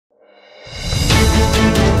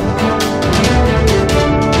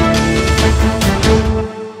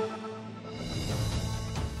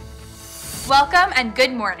Welcome and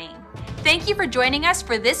good morning. Thank you for joining us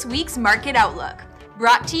for this week's Market Outlook,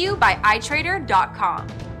 brought to you by Itrader.com.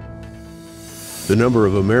 The number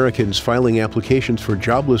of Americans filing applications for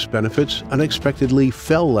jobless benefits unexpectedly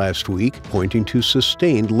fell last week, pointing to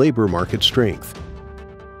sustained labor market strength.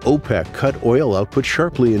 OPEC cut oil output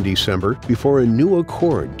sharply in December before a new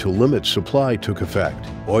accord to limit supply took effect.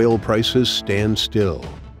 Oil prices stand still.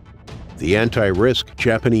 The anti-risk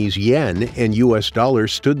Japanese yen and US dollar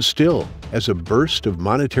stood still as a burst of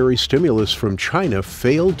monetary stimulus from China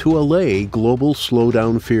failed to allay global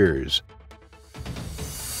slowdown fears.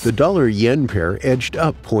 The dollar-yen pair edged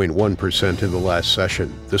up 0.1% in the last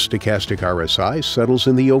session. The stochastic RSI settles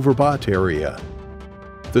in the overbought area.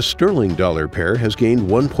 The sterling-dollar pair has gained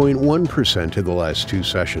 1.1% in the last two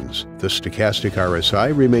sessions. The stochastic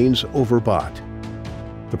RSI remains overbought.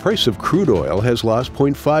 The price of crude oil has lost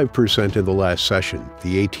 0.5% in the last session.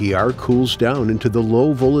 The ATR cools down into the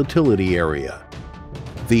low volatility area.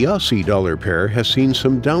 The Aussie dollar pair has seen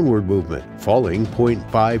some downward movement, falling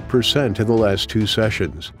 0.5% in the last two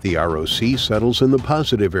sessions. The ROC settles in the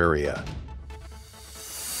positive area.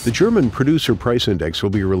 The German Producer Price Index will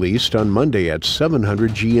be released on Monday at 700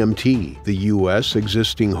 GMT, the U.S.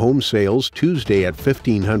 existing home sales Tuesday at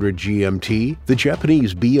 1500 GMT, the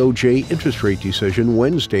Japanese BOJ interest rate decision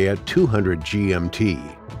Wednesday at 200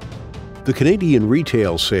 GMT. The Canadian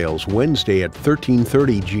retail sales Wednesday at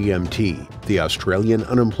 1330 GMT, the Australian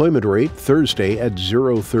unemployment rate Thursday at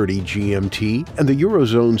 030 GMT, and the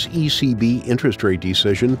Eurozone's ECB interest rate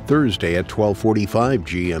decision Thursday at 1245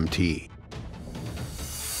 GMT.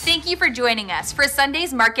 Thank you for joining us for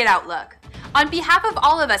Sunday's Market Outlook. On behalf of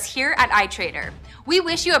all of us here at iTrader, we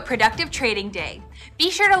wish you a productive trading day. Be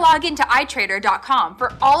sure to log into iTrader.com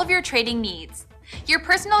for all of your trading needs. Your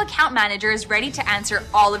personal account manager is ready to answer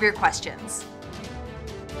all of your questions.